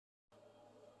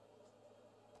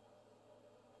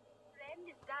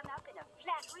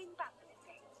The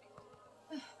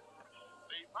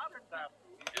modern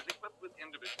bathroom is equipped with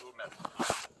individual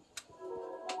medicines.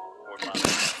 For mother.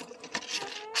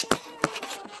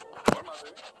 For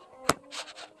mother.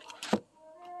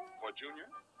 For Junior.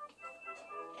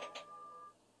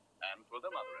 And for the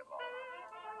mother-in-law.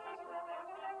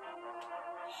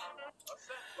 A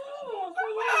set to dispose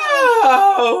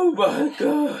Oh my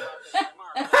god.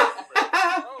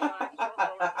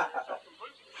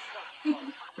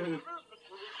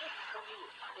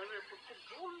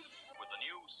 with the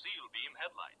new Seal Beam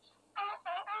headlights.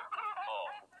 Oh,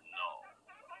 no.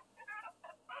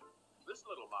 This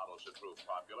little model should prove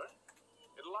popular.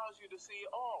 It allows you to see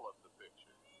all of the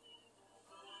pictures.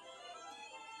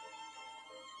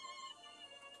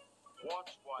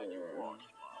 Watch while you watch,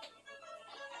 Mom.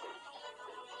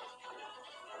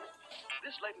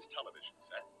 This latest television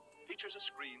set features a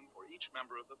screen for each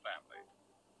member of the family.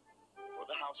 For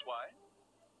the housewife,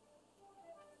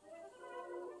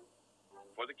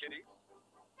 for the kitties,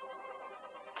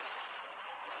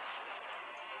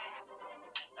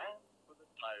 and for the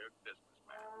tired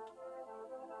businessman.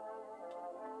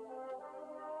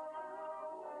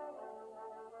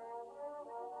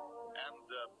 And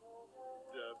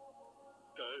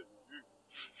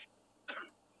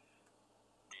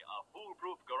a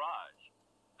foolproof garage.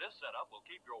 This setup will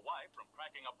keep your wife from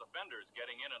cracking up the fenders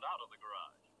getting in and out of the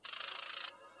garage.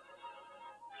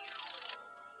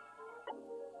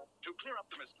 To clear up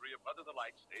the mystery of whether the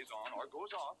light stays on or goes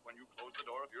off when you close the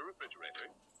door of your refrigerator,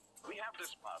 we have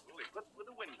this model equipped with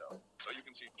a window so you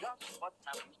can see just what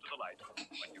happens to the light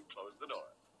when you close the door.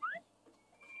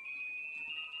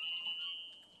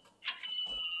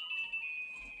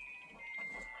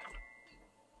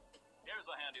 Here's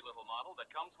a handy little model that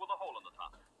comes with a hole in the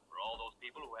top for all those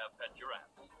people who have pet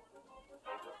giraffes.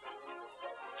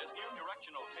 This new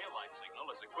directional taillight signal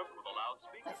is equipped with a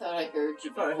loudspeaker. I thought I heard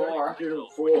you I before. heard you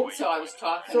before. So I was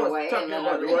talking So away, and then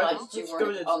I realized you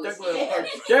weren't on the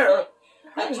chair.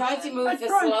 I tried to move this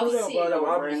love seat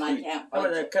over, and I can't I'm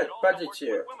budge gonna it. cut budget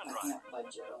here. I can't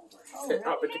budge it over. Get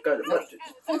up with the cut budget.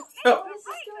 What is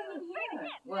this doing in here?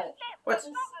 What? What's?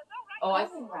 Oh, I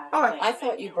I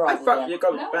thought you I brought it thought in. you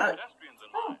got No. back. Pedestrians in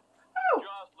mind.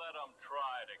 Just let them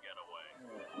try to get away.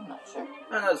 I'm not sure.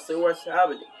 I'm not sure what's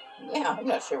happening. Yeah, I'm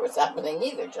not sure what's happening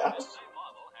either, Josh. This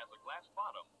model has a glass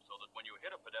bottom so that when you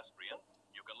hit a pedestrian,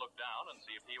 you can look down and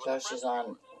see if he was a Josh is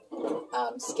friend.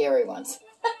 on scary ones.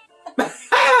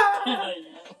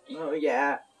 Oh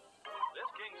yeah. This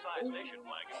king-size station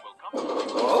wagon will come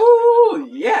with Oh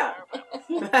yeah.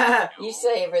 You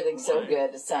say everything so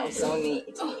good. It sounds so neat.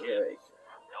 dog, cat,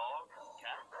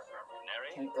 nary,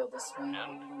 Can it go this way?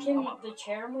 Can the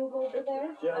chair move over there?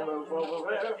 Yeah, move over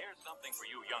there. Here's something for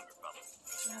you younger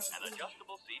fellas. An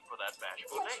adjustable seat for that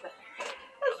bashful lady.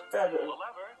 Better. Pull a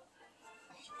lever.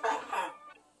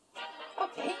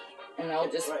 Okay. And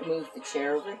I'll just move the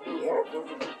chair over here.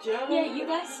 Yeah, you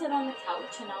guys sit on the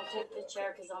couch and I'll take the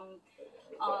chair because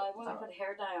I want to put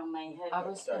hair dye on my head. I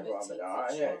was going to take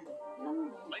the chair.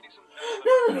 No. Ladies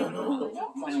and gentlemen, No. I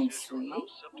don't mind, here's your sweetie.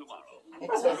 house of tomorrow.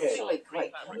 It's Okay. actually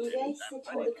quite You guys comfy.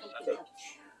 sit on the couch.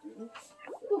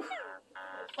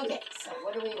 Okay, so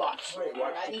what do we watch? Wait,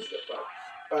 watch Ready? this,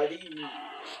 buddy.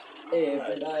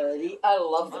 Everybody. I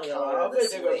love the color of the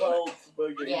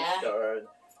swing. Yeah.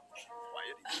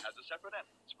 Wyatt has a separate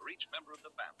entrance for each member of the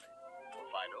family. For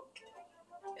Fido.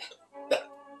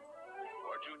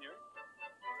 For Junior.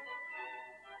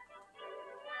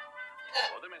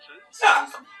 For the missus.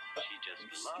 She just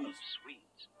loves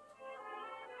sweets.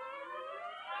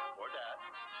 For Dad.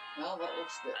 Well, that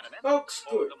looks good. And an Looks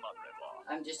entrance for good. the mother-in-law.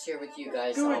 I'm just here with you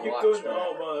guys. Good, I'll you watch good.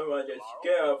 whatever. Oh, my, just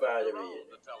scare up out of me.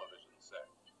 The television set.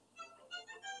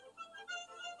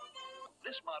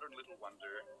 This modern little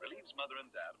wonder relieves Mother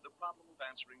and Dad of the problem of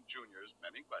answering Junior's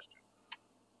many questions.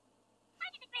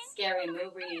 Scary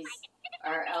movies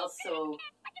are also,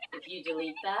 if you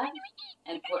delete that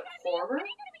and put horror,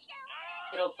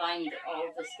 it'll find all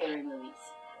the scary movies.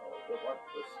 Oh, the what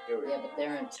was scary? Yeah, but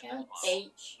they're intense.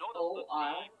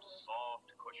 H-O-R. Soft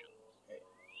cushions.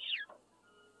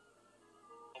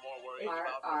 No more worries R,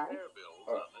 about R. repair bills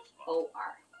R. on this model.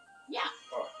 O-R. Yeah.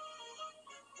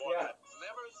 For Yeah. that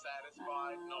never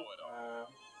satisfied know-it-all.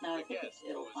 No, I The think guest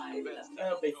it'll who is find convinced them. that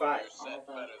It'll be fine. Junior said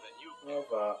better than you can.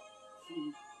 Over.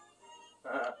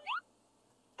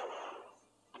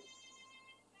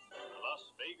 Las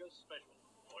Vegas special.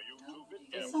 For you two bit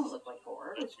This don't look like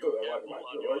horror. It's good. I like my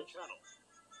George. channel.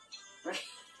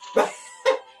 Yeah.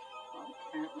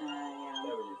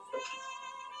 Never you fucking,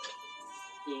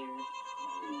 Dear.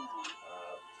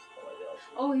 somebody else.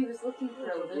 Oh, he was looking for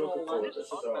a little lunch This is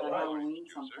for all the right. Halloween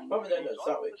something. Probably don't know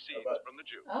something about. from the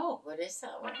Jew. Oh, what is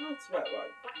that one? What's that one?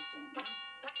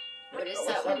 What is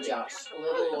that one, Josh?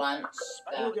 Little lunch.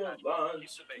 Little lunch.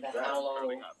 The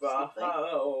Halloween. Wow.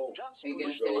 Are you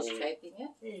going to finish typing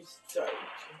it? He's tight.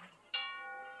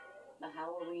 The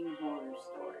Halloween horror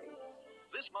story.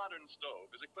 This modern stove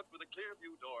is equipped with a clear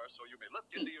view door so you may look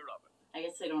into your oven. I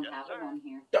guess they don't have it on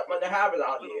here. Don't want to have it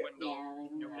on Little here. window, Yeah, they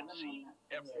you don't can have it see on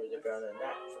that. everything. They're going to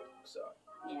Netflix, so.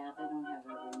 Yeah, they don't have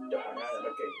it on Don't want to have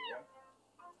it again, yeah?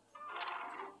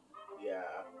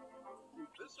 Yeah.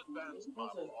 This advanced This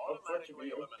model is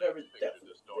automatically unfortunately very eliminates picture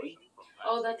definitely. distortion from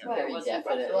Oh, that's why it Very wasn't.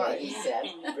 definitely, he said.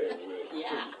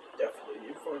 Yeah.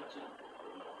 Definitely, unfortunately.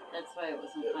 That's why it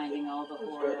wasn't finding all the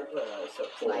Who's horror. going to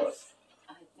support? Nice.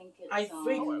 I think it's I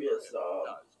think However, it's it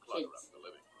does clutter kids. up the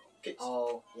living room. kids.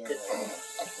 Oh,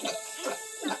 yeah.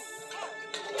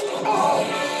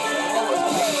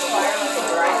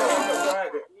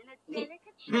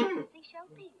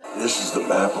 This is the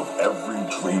map of every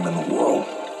dream in the world.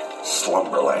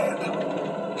 Slumberland.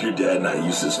 Your dad and I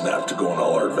used this map to go on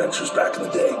all our adventures back in the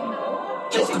day.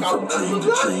 Jumping from dream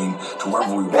to dream to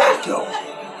wherever we want to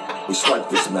go. We swiped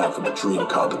this map from a dream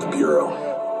cop at the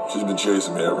Bureau. She's been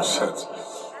chasing me ever since.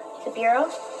 The Bureau?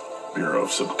 Bureau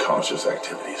of Subconscious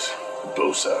Activities.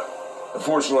 BOSA.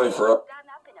 Unfortunately for us, Done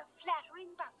up in a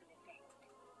flattering bubble effect.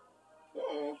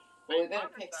 Well, we better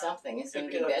pick something. It's going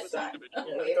to be Yeah, bedtime. yeah,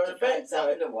 We have to find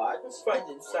something to watch. Let's find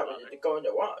something to go and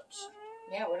watch.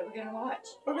 Yeah, what are we going to watch?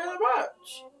 We're gonna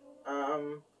watch.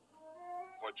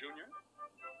 For Junior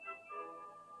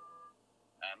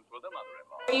and for the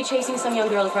mother-in-law. Are you chasing some young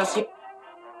girl across Europe?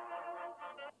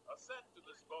 A set to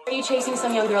dispose Are you chasing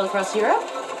some young girl across Europe?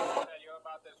 tell you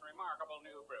about this remarkable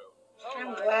new brew.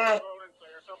 I'm glad.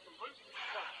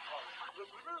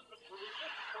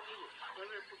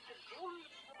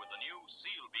 With the new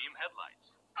Seal Beam headlights.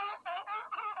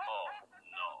 Oh,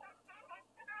 no.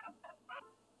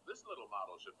 This little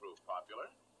model should prove popular.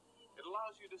 It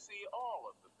allows you to see all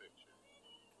of the pictures.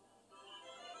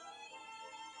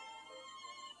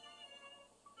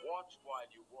 Watch while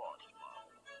you watch, model.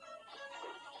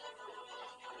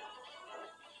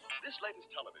 This latest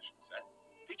television set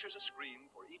features a screen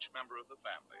for each member of the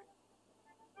family.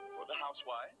 For the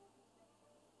housewife,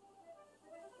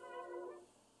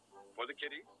 for the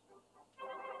kiddies,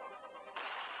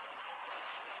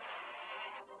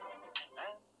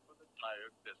 and for the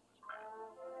tired businessman.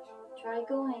 Try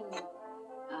going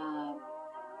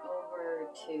over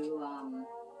to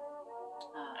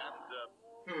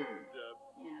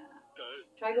yeah.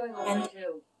 Try going over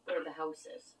to where the house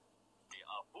is,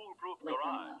 A foolproof like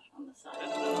garage. on the side. This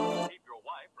will keep your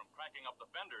wife from cracking up the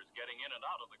fenders getting in and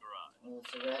out of the garage. Well,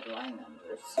 it's a red line under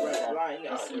it. Red line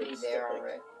It should be under it. there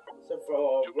already. So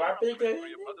for To rapid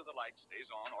guarantee whether the light stays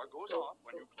on or goes off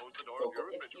when you close the door of your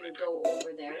If you refrigerator, go over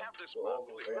we there, have this Go model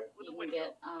over equipped with you a can window,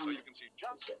 get so you can see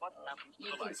just what happens to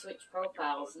you the can light. switch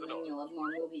profiles, and then you'll have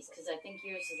more movies. Because I think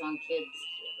yours is on kids.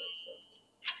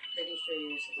 Pretty sure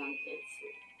yours is on kids.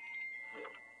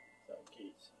 Some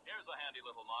kids. Here's a handy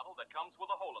little model that comes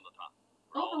with a hole in the top.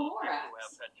 Oh, the Lorax.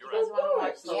 Pet You guys want to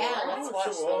watch the Yeah, Lorax? let's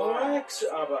watch the Lorax.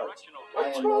 How about?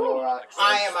 I am the Lorax.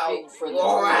 I am a Speak for the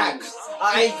Lorax. trees.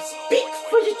 I speak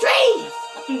for the trees.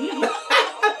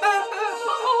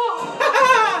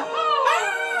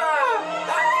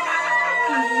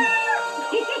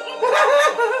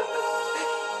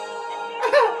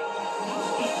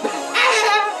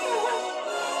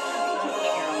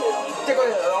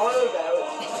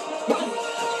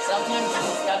 Sometimes you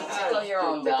just got to tickle your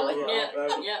own belly.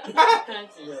 Yeah. Sometimes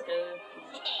you just go.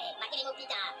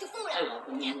 I love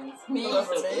the movies. Me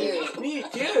too. Me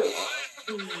too.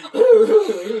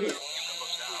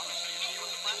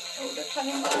 Oh, they're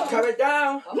coming down. Coming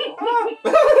down. Oh,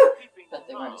 but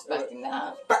they weren't expecting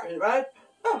that. Right?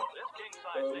 This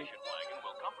king-size station wagon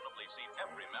will comfortably seat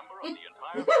every member of the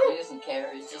entire He doesn't care.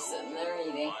 He's just sitting there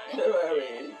eating. Don't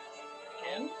worry.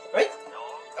 Ken, Right?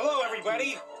 Hello,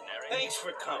 everybody. Nary, Thanks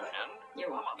for coming. and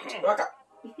You're welcome. Welcome.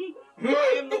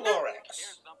 I am the Lorax.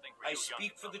 here's something for I you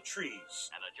speak young for the trees.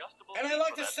 An adjustable And I'd seat like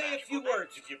for to that say a few bashful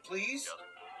words, if you please, Just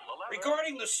pull the lever.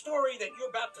 regarding the story that you're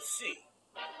about to see.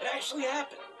 It actually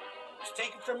happened. It's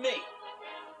taken from me.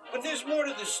 But there's more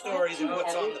to this story than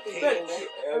what's on the page.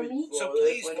 So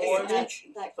please pay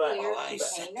attention. That But clear I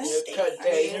set the container.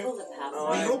 stage. Are you able to pass Oh,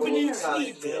 We that? open in Alright.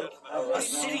 Cleveland, Alright. a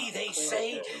city they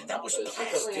say that was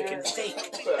plastic and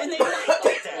fake, But- and they liked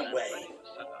it that way.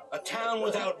 A town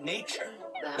without nature,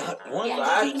 not one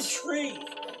Yeah. living tree.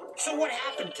 So what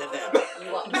happened to them?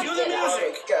 You want me to Cue the get out?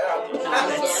 music. Get up.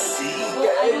 Let's see.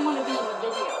 Well, I don't want to be in the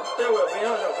video. There will be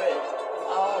on the way.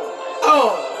 Oh.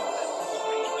 Oh!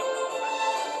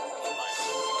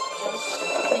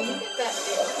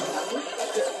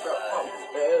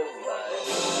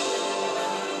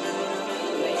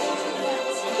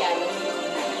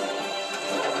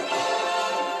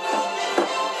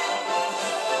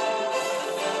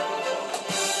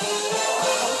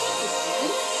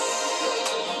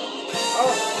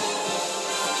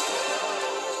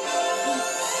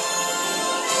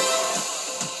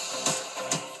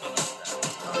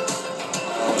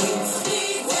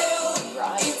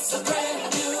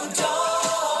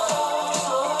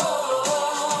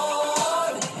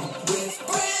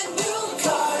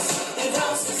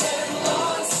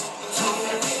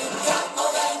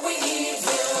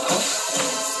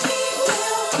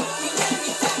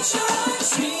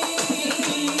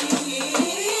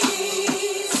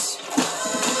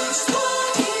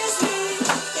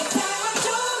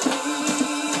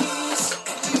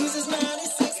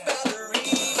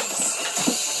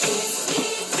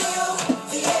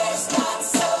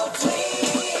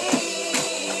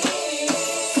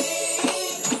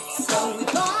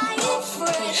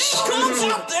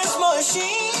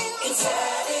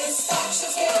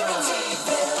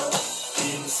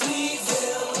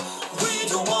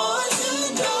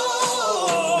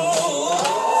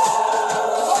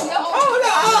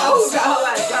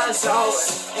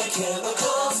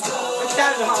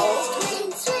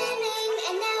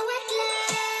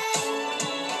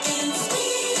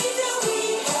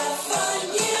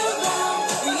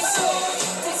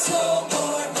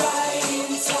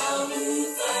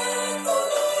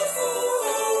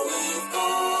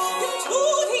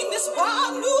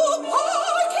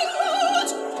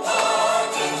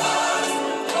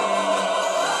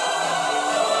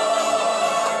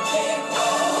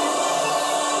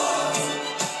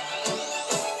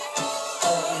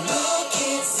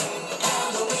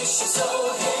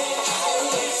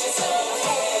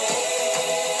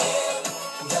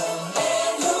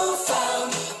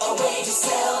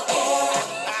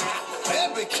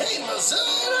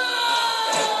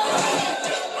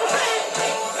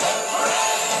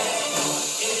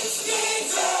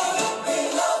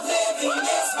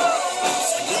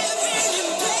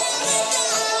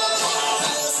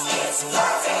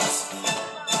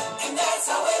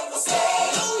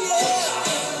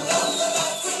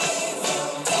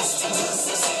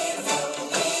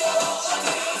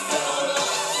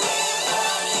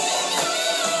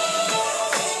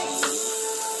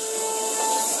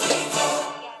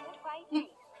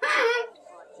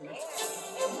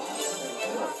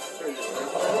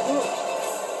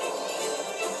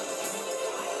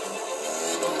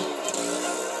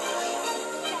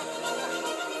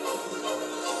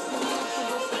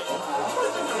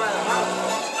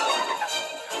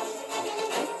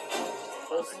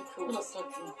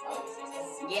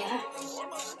 Yeah.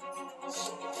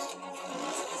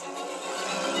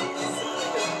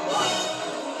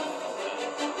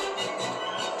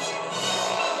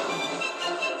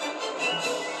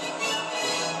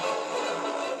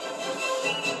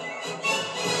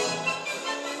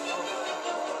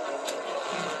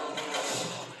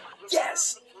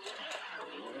 Yes!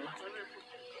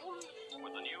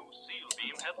 With the new Seal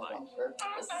Beam headlights.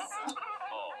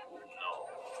 Oh, no.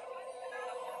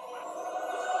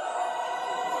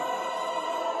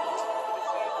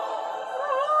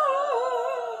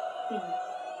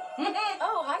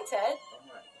 Oh, hi, Ted.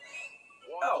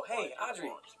 Oh, hey,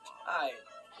 Audrey. Hi.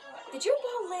 Did your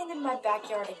ball land in my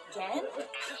backyard again?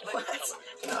 What?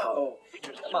 No.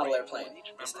 Model airplane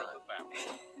this time.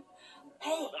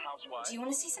 Hey, do you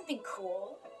want to see something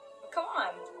cool? Come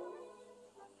on.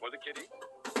 For the kitty.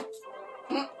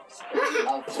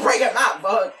 Break it out,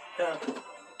 bud.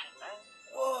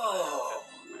 Whoa.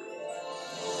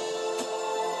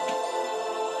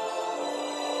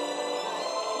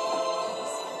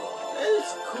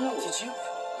 It's cool.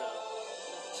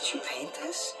 Did you paint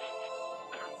this?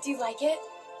 Do you like it?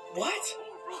 What?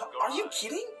 Are you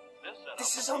kidding?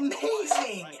 This is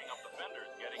amazing.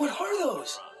 What are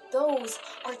those? Those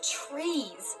are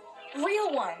trees.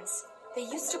 Real ones. They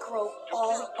used to grow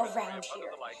all around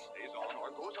here.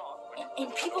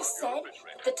 And people said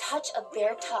the touch of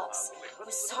their tufts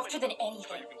was softer than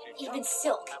anything, even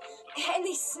silk. And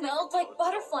they smelled like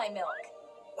butterfly milk.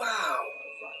 Wow.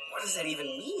 What does that even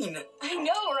mean? I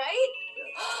know, right?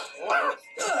 Oh,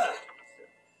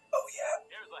 yeah.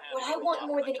 What I want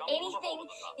more than anything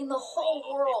in the whole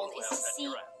world is to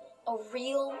see a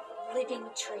real living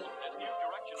tree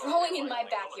growing in my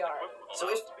backyard. So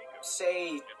if,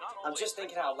 say, I'm just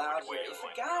thinking out loud here, if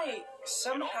a guy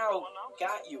somehow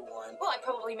got you one... Well, I'd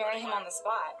probably marry him on the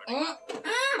spot.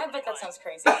 I bet that sounds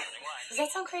crazy. Does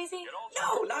that sound crazy?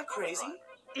 No, not crazy.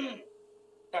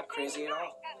 Not crazy at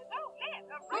all.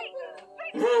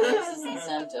 This is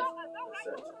incentive.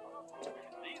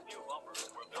 These new bumpers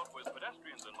were built with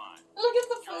pedestrians in mind. Look at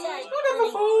the food. Dad, Look at the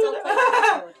Ernie, don't play food. with the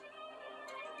food.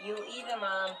 You eat them,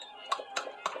 Mom.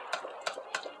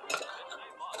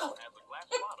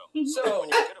 So,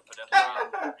 You can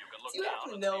look do you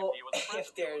happen to know if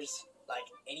there's, like,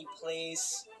 any place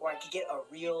where I could get a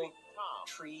real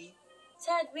tree?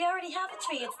 Ted, we already have a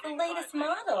tree. It's the latest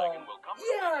model.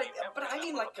 Yeah, but I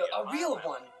mean, like, a real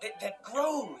one that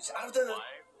grows out of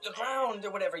the ground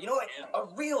or whatever. You know, like, a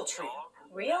real tree.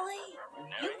 Really?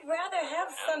 You'd rather have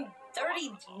some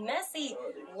dirty, messy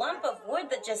lump of wood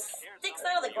that just sticks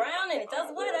out of the ground and it does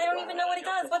what? I don't even know what it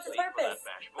does. What's its purpose?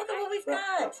 Look at what we've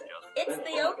got. It's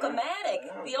the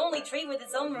Oak-O-Matic, the only tree with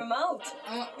its own remote.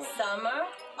 Summer,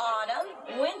 autumn,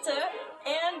 winter,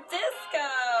 and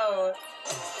disco.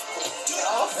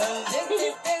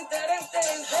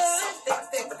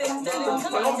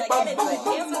 Come on, get into it.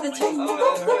 Dance with the tree.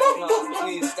 Mom,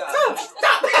 please stop.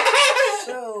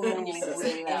 So, let's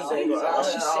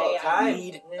just say I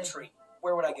need a tree.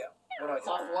 Where would I go? Where do I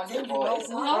go? Wonderful.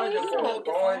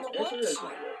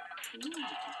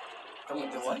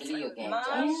 Video games. Mom,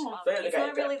 it's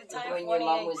not really the time When for your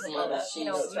mom was any, little, she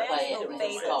used to play it, and it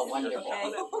was called Wonder Boy.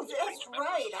 okay? Oh, that's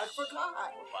right. I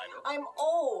forgot. I'm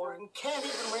old and can't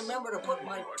even remember to put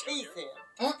my teeth in.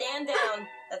 Stand down.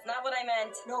 That's not what I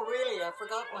meant. No, really, I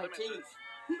forgot my teeth.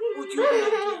 Would you go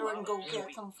dear and go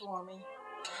get them for me?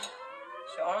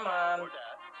 Sure, Mom. For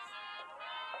Dad.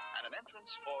 And an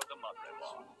entrance for the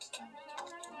mother-in-law.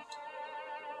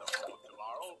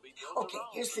 Tomorrow will be built Okay, around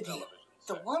here's the deal. television.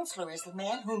 The Onceler is the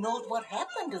man who knows what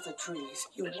happened to the trees.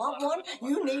 You want one?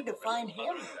 You need to find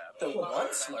him. The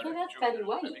Onceler? Well, that's Betty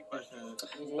White. It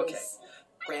Okay.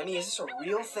 Granny, is this a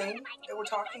real thing that we're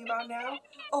talking about now?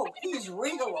 Oh, he's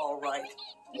real, all right.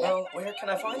 Well, where can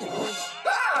I find him?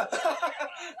 Ah!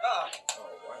 Ah.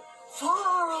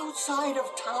 Far outside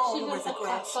of town where the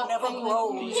grass never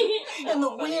grows, and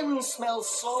the wind smells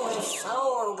slow and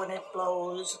sour when it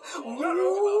blows.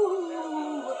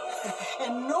 Ooh.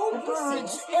 And no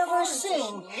birds ever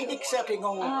sing, excepting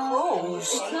old crows.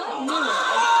 It's not me.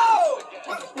 Oh!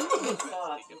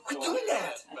 Quit doing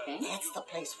that! That's the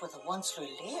place where the Onceler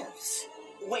lives.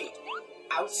 Wait,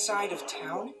 outside of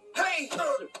town? Hey!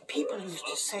 People used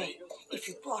to say, if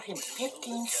you brought him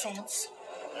 15 cents,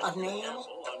 a nail,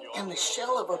 and the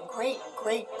shell of a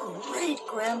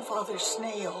great-great-great-grandfather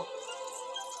snail,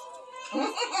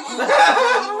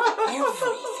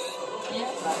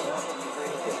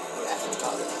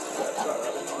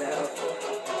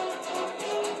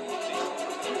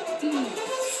 everything.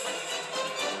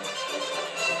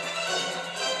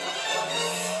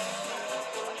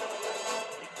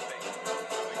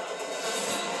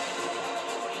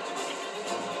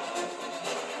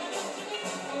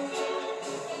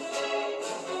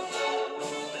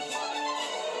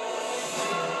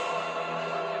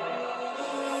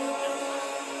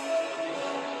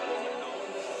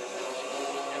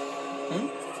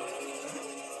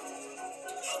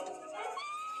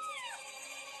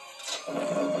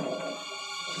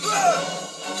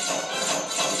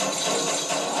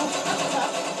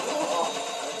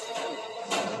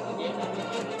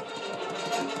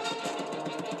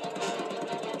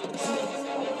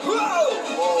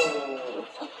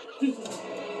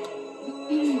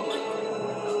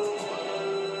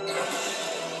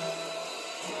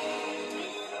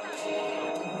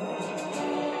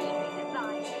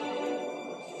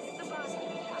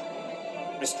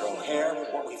 Mr. O'Hare,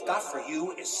 what we've got for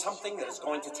you is something that is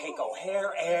going to take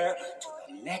O'Hare Air to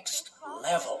the next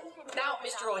level. Now,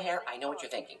 Mr. O'Hare, I know what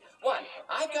you're thinking. One,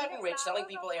 I've gotten rich selling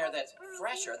people air that's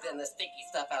fresher than the sticky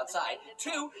stuff outside.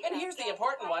 Two, and here's the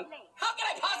important one, how can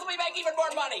I possibly make even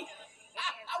more money?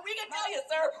 We can tell you,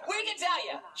 sir. We can tell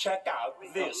you. Check out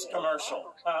this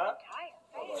commercial, huh?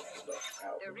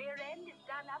 The rear end is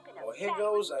done up in a Well, here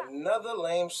goes another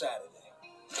lame Saturday.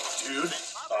 Dude,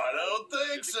 I don't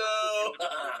think so.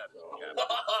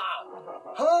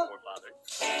 Huh?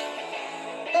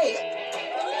 Hey!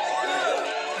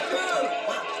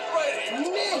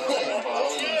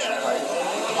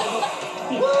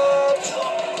 What?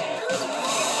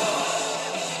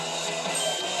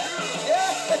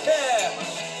 Yeah!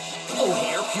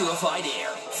 O'Hare Purified Air.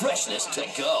 Freshness to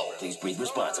go. Please breathe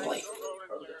responsibly.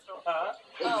 Huh?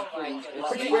 Oh, my goodness.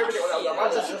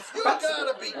 You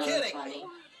gotta be kidding me.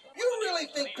 You really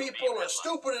think people are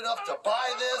stupid enough to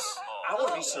buy this?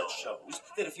 Our research shows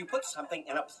that if you put something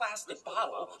in a plastic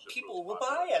bottle, people will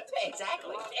buy it.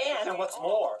 Exactly. And what's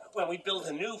more, when we build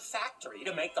a new factory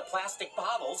to make the plastic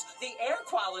bottles, The air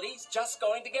quality's just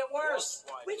going to get worse,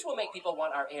 which will make people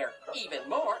want our air even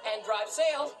more and drive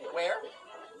sales where?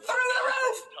 Through the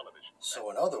roof! So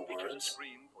in other words,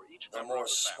 the more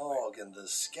smog in the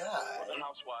sky,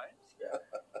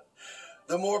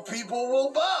 the more people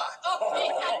will buy. Oh,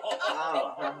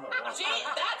 yeah. Gee,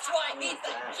 that's why he's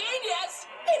a genius.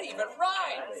 It even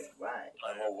rhymes.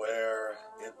 I'm aware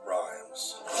it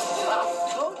rhymes.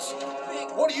 Coach,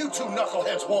 What do you two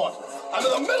knuckleheads want? I'm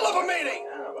in the middle of a meeting!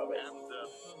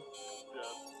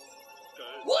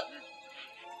 What?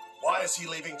 Why is he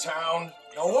leaving town?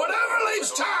 No one ever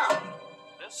leaves town!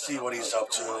 See what he's up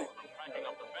to.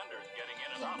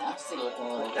 Nasty looking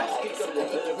little guy.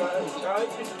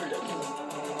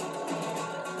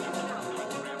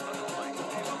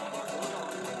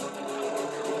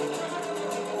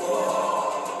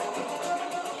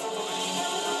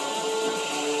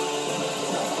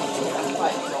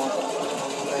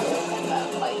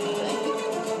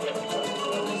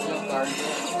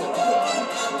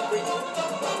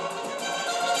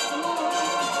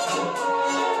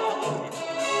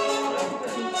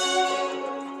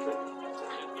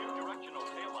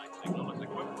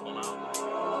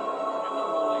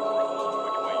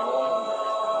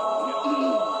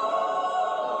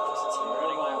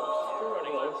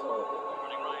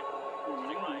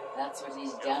 That's what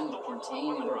he's done to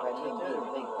contain everybody and be a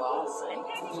big boss, eh?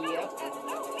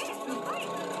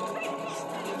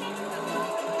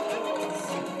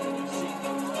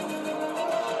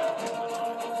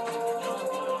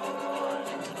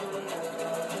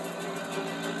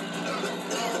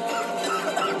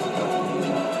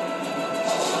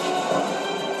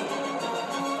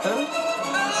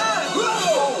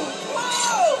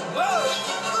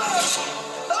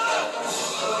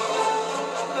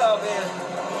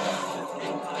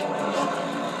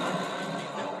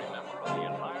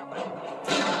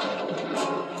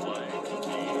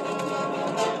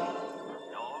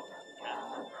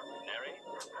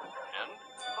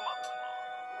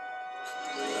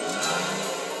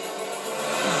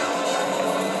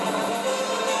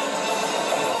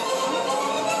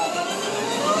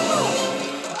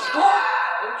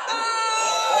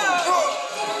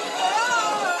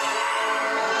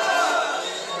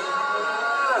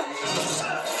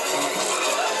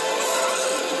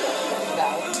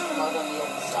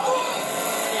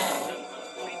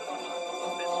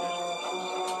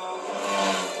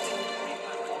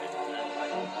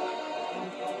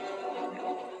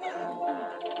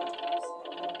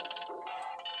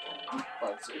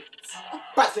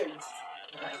 Buzzards.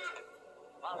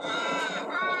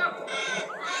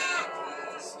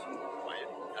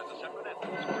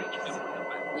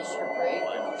 We sure break.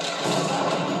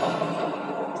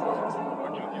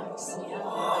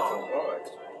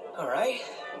 All right.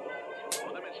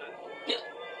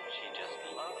 She just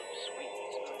loves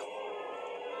sweets.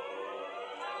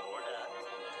 For Dad.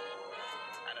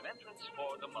 And an entrance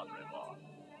for the mother-in-law.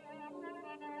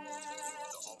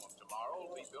 The home of tomorrow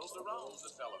will be built around the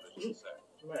television set.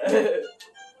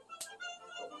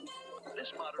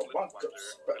 This modern living wonder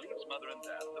relieves Mother and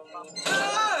Dad of the problem.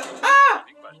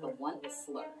 For one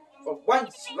slur. For one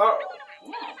slur.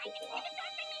 Yeah, good job.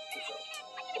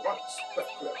 For one slur.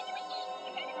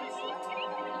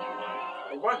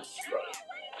 For one slur.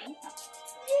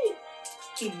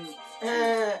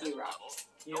 You rock.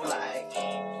 You like.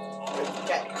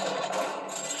 Okay.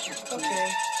 Okay.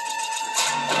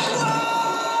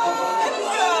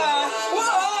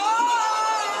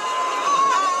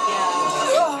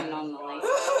 Turn on the light.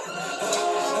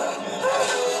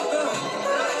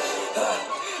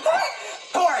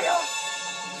 Who are you?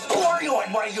 Who are you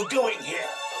and what are you doing here?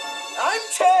 I'm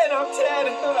Ted. I'm Ted. I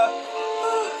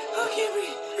can't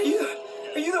breathe.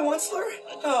 Are you the one slur?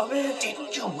 Oh man.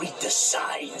 Didn't you read the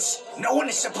signs? No one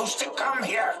is supposed to come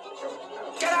here.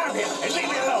 Get out of here and leave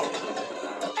me alone.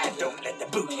 And don't let the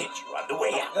boot hit you on the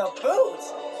way out. The boot?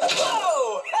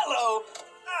 Oh, hello.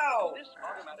 Ow.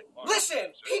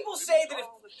 Listen, people say that if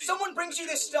someone brings you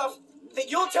this stuff, that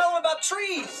you'll tell them about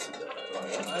trees.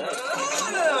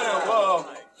 No, whoa.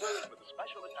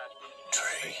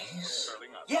 Trees?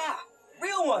 Yeah,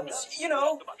 real ones. You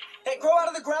know, that grow out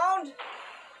of the ground.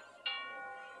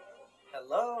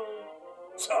 Hello.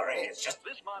 Sorry, it's just...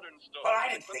 Well, I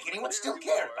didn't think anyone still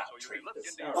cared about trees.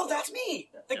 Well, that's me.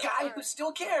 The guy who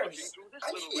still cares.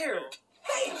 I'm here.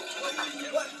 Hey!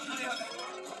 What?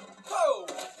 Whoa!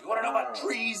 You want to know about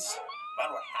trees?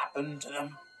 About what happened to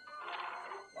them?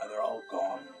 Why they're all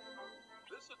gone.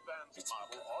 It's...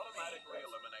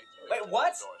 Wait,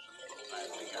 what?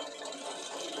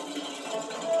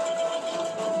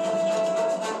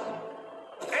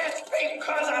 It's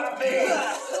because of me!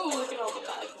 Oh, look at all the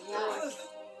bugs.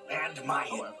 And my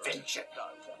invention,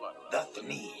 the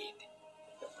Thneed.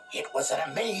 It was an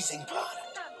amazing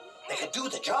product. They could do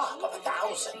the job of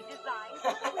 1,000.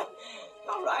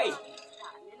 All right.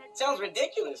 Sounds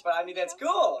ridiculous, but I mean, that's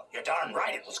cool. You're darn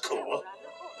right it was cool.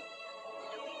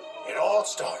 It all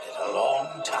started a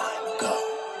long time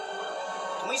ago.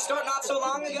 Can we start not so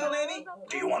long ago, maybe?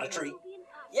 Do you want a treat?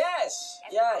 Yes.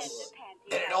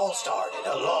 Then it all started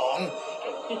a long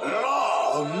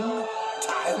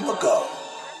time ago.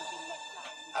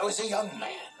 I was a young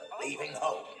man leaving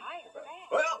home.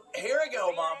 Well, here I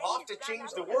go, Mom. Off to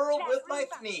change the world with my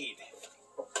Thneed.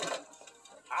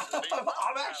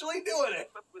 I'm actually doing it.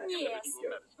 Yes,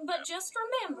 but just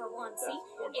remember, Oncie,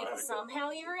 if somehow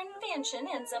your invention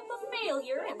ends up a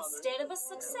failure instead of a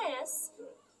success,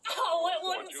 oh, it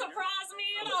wouldn't surprise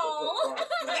me at all.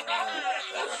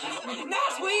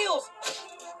 Nice wheels!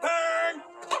 Burn!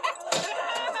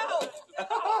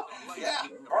 Yeah,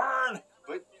 burn!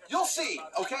 But you'll see,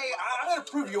 okay? I'm gonna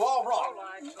prove you all wrong.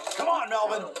 Come on,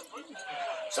 Melvin.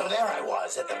 So there I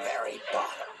was at the very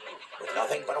bottom, with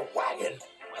nothing but a wagon,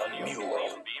 a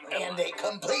mule, and a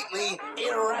completely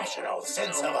irrational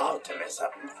sense of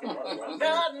optimism.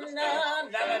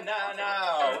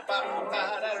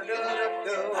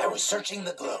 I was searching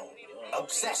the globe,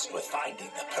 obsessed with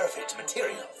finding the perfect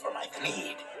material for my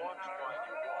Thneed.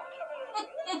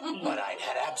 But I'd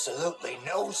had absolutely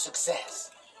no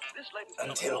success.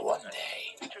 Until one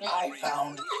day, I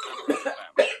found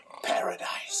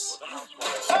paradise.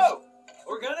 Oh!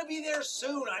 We're gonna be there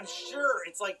soon, I'm sure.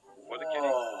 It's like...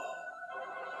 Oh.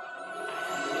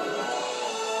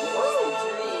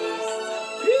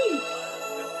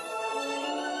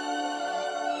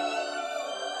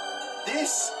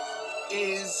 This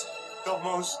is the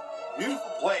most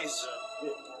beautiful place,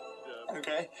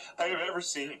 okay, I have ever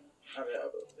seen.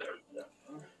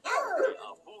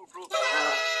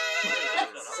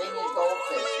 Singing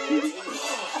goldfish.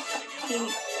 You're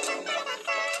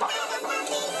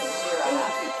a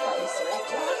happy place, right,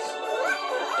 Josh?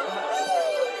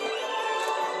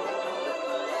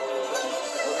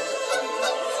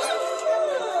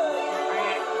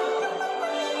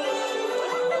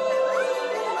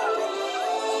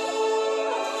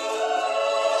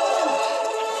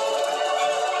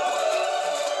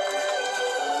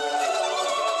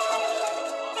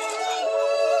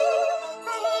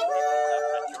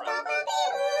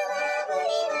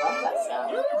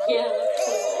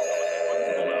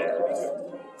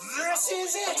 This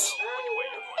is it!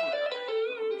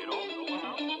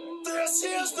 This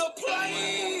is the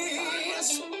place!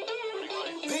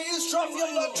 These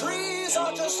truffula trees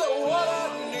are just what I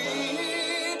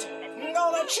need.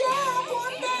 Gonna chop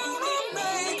one down and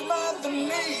make my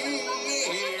need.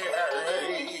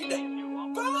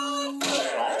 But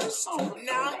first,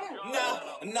 now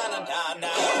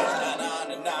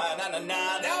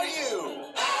you!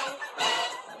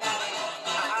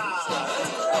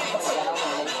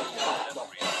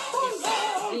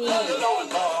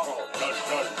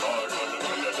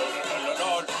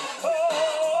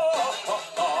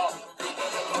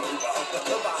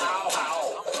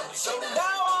 So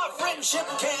now our friendship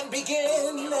can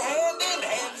begin, hand in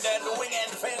hand and wing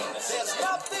and fin. There's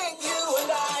nothing you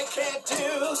and I can't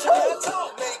do, so let's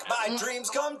all make my dreams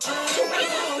come true.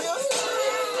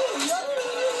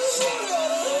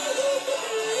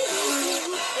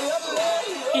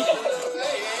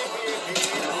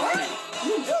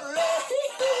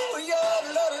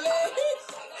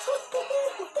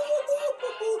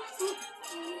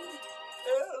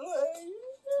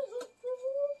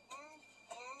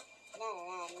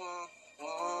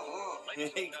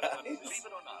 Hey guys,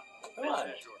 come on.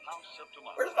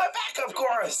 Where's my backup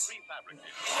chorus?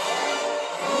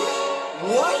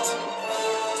 What?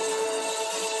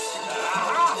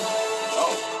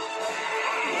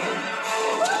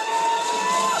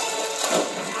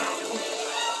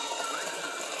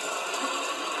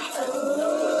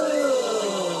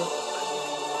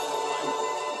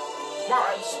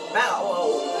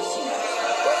 Marshmallows.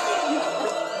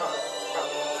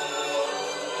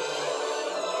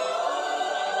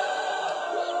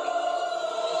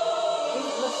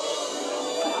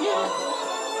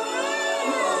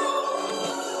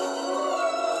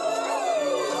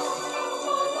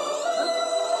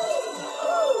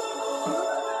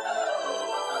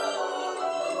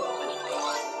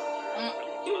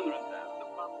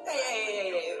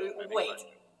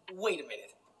 Wait a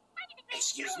minute.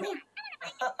 Excuse me?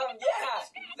 Yeah,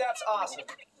 that's awesome.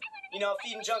 You know,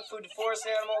 feeding junk food to forest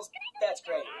animals, that's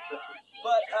great.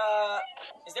 But,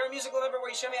 is there a musical number where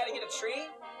you show me how to get a tree?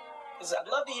 Because I'd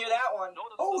love to hear that one.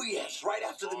 Oh, yes, right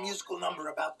after the musical number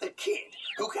about the kid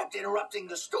who kept interrupting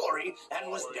the story and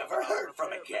was never heard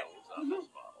from again.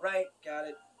 Right, got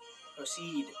it.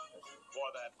 Proceed.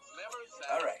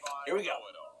 All right, here we go.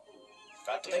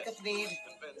 About to make a need,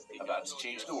 about to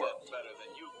change the world.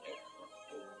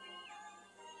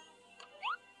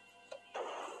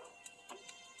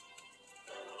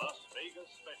 Las Vegas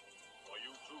special for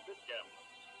you two-bit gamblers.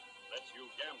 Lets you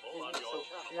gamble on your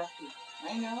channel. I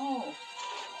know.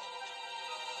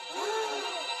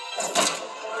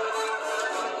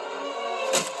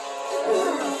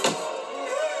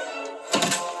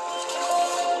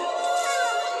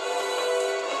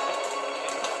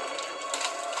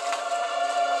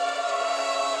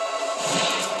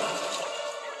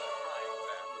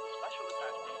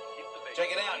 Check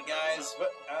it out, guys.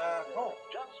 But, oh.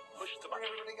 Where'd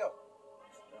everybody go?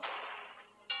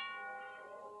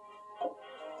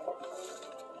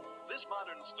 This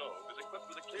modern stove is equipped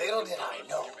with a clear... Little did I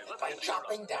know that by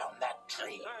chopping down that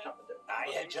tree,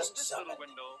 I had just summoned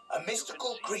a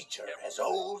mystical creature as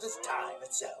old as time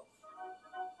itself.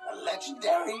 A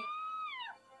legendary,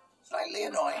 slightly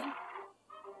annoying,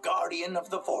 guardian of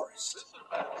the forest.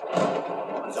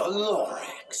 The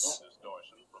Lorax.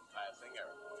 Distortion from passing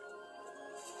airplanes.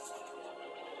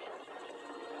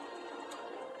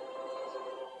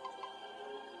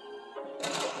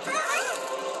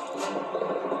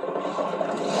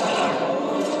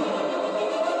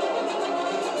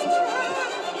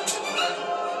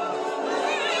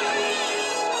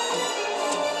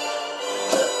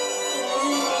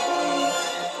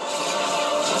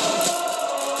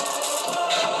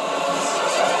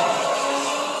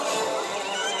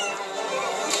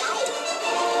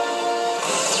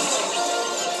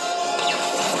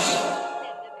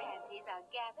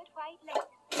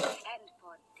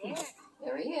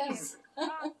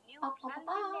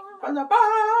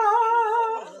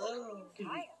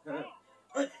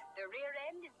 The rear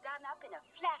end is done up in a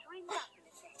flattering buckle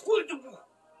effect.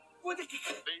 What the...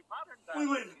 The modern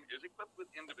bathroom is equipped with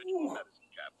individual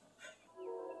medicine cabinets.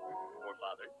 For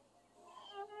father.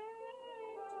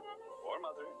 For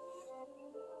mother.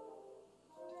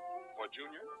 For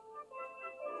Junior.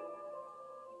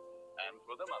 And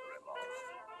for the mother-in-law.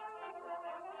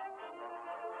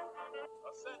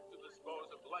 A set to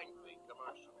dispose of lengthy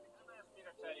commercially. And asked me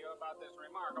to tell you about this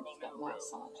remarkable new room.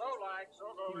 So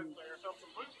go and clear yourself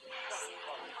some boots.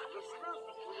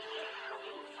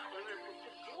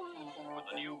 With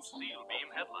the new Seal Beam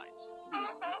headlights.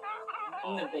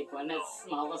 The big one is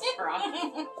smallest front.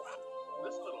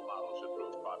 This little model should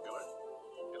prove popular.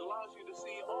 It allows you to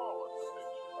see all of the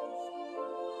picture.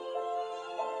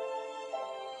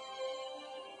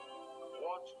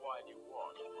 Watch while you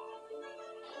watch, Mom.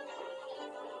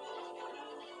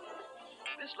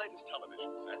 This latest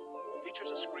television set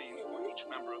features a screen for each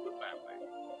member of the family.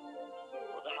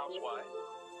 For the housewife.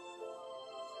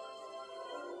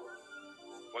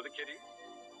 For the kitty.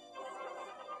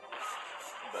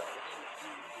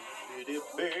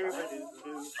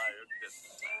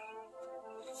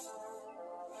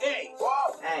 Hey!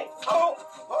 Whoa! Hey. Oh!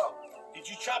 Did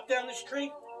you chop down this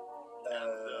tree? No.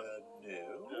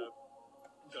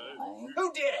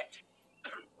 Who did it?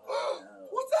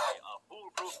 What's that? A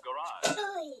foolproof garage.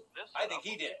 This I think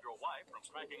he did. your wife from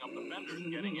cracking up the fenders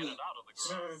getting in and out of the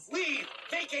garage. Leave!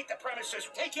 Vacate the premises!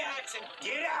 Take your axe and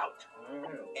get out!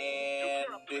 And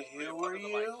who are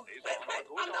you?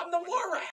 I'm the war rat!